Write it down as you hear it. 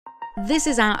This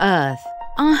is our Earth,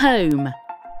 our home.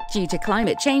 Due to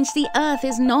climate change, the Earth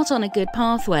is not on a good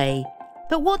pathway.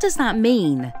 But what does that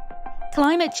mean?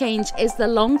 Climate change is the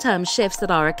long-term shifts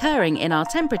that are occurring in our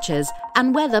temperatures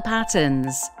and weather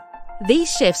patterns.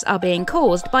 These shifts are being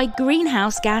caused by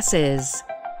greenhouse gases.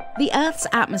 The Earth's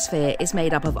atmosphere is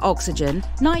made up of oxygen,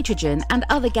 nitrogen and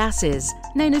other gases,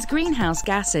 known as greenhouse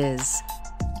gases.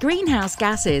 Greenhouse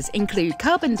gases include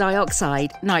carbon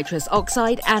dioxide, nitrous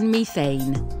oxide and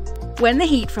methane. When the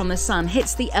heat from the sun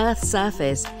hits the Earth's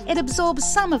surface, it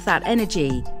absorbs some of that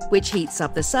energy, which heats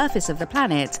up the surface of the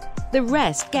planet. The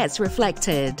rest gets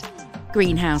reflected.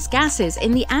 Greenhouse gases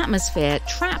in the atmosphere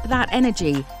trap that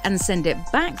energy and send it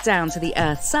back down to the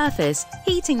Earth's surface,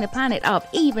 heating the planet up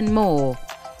even more.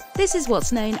 This is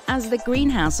what's known as the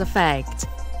greenhouse effect.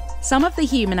 Some of the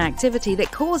human activity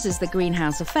that causes the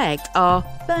greenhouse effect are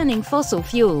burning fossil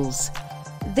fuels.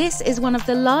 This is one of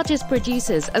the largest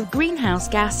producers of greenhouse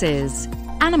gases.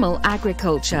 Animal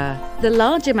agriculture. The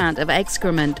large amount of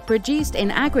excrement produced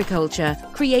in agriculture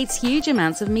creates huge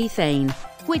amounts of methane,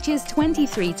 which is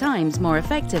 23 times more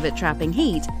effective at trapping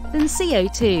heat than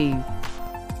CO2.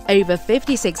 Over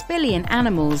 56 billion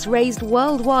animals raised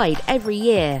worldwide every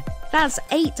year. That's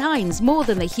 8 times more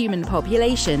than the human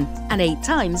population and 8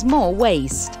 times more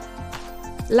waste.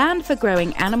 Land for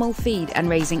growing animal feed and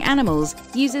raising animals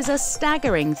uses a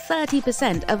staggering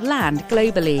 30% of land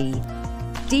globally.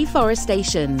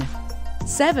 Deforestation.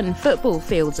 7 football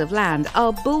fields of land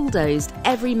are bulldozed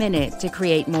every minute to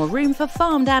create more room for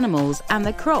farmed animals and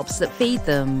the crops that feed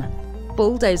them.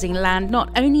 Bulldozing land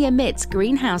not only emits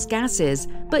greenhouse gases,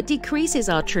 but decreases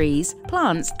our trees,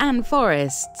 plants and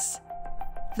forests.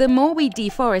 The more we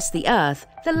deforest the Earth,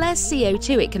 the less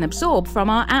CO2 it can absorb from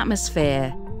our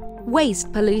atmosphere.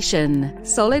 Waste pollution.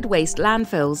 Solid waste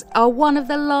landfills are one of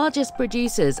the largest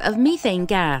producers of methane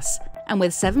gas, and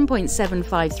with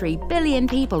 7.753 billion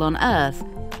people on Earth,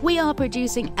 we are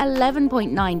producing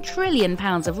 11.9 trillion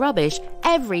pounds of rubbish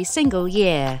every single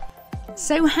year.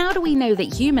 So how do we know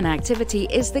that human activity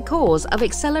is the cause of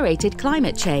accelerated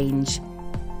climate change?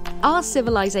 Our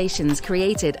civilizations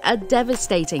created a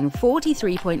devastating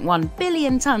 43.1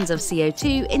 billion tons of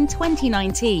CO2 in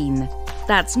 2019.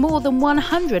 That's more than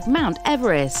 100 Mount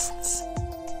Everests.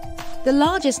 The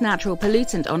largest natural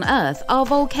pollutant on Earth are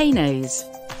volcanoes.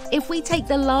 If we take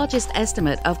the largest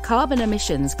estimate of carbon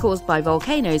emissions caused by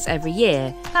volcanoes every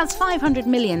year, that's 500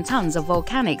 million tons of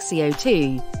volcanic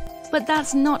CO2. But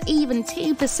that's not even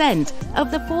 2%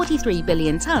 of the 43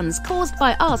 billion tons caused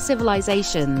by our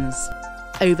civilizations.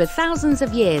 Over thousands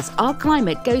of years, our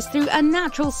climate goes through a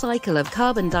natural cycle of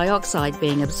carbon dioxide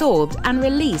being absorbed and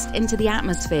released into the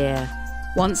atmosphere.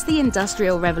 Once the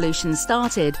Industrial Revolution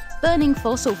started, burning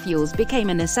fossil fuels became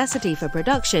a necessity for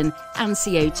production and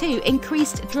CO2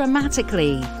 increased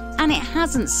dramatically, and it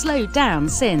hasn't slowed down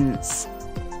since.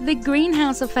 The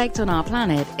greenhouse effect on our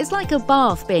planet is like a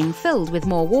bath being filled with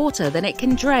more water than it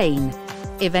can drain.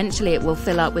 Eventually it will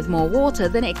fill up with more water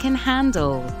than it can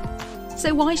handle.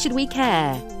 So why should we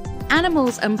care?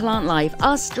 Animals and plant life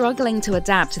are struggling to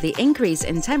adapt to the increase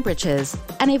in temperatures,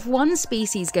 and if one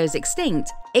species goes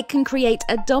extinct, it can create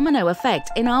a domino effect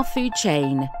in our food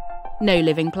chain. No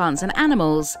living plants and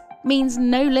animals means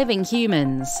no living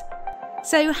humans.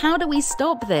 So how do we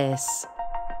stop this?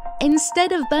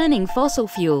 Instead of burning fossil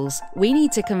fuels, we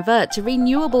need to convert to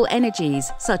renewable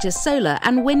energies such as solar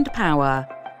and wind power.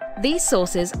 These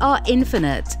sources are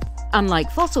infinite.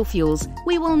 Unlike fossil fuels,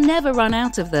 we will never run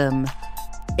out of them.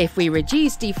 If we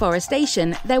reduce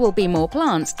deforestation, there will be more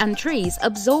plants and trees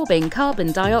absorbing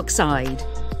carbon dioxide.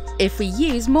 If we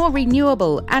use more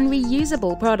renewable and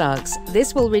reusable products,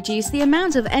 this will reduce the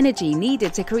amount of energy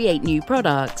needed to create new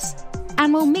products,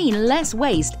 and will mean less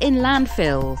waste in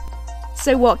landfill.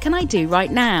 So what can I do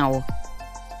right now?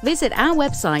 Visit our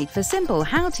website for simple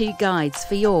how-to guides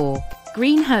for your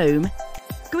green home,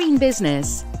 green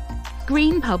business,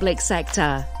 green public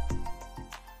sector.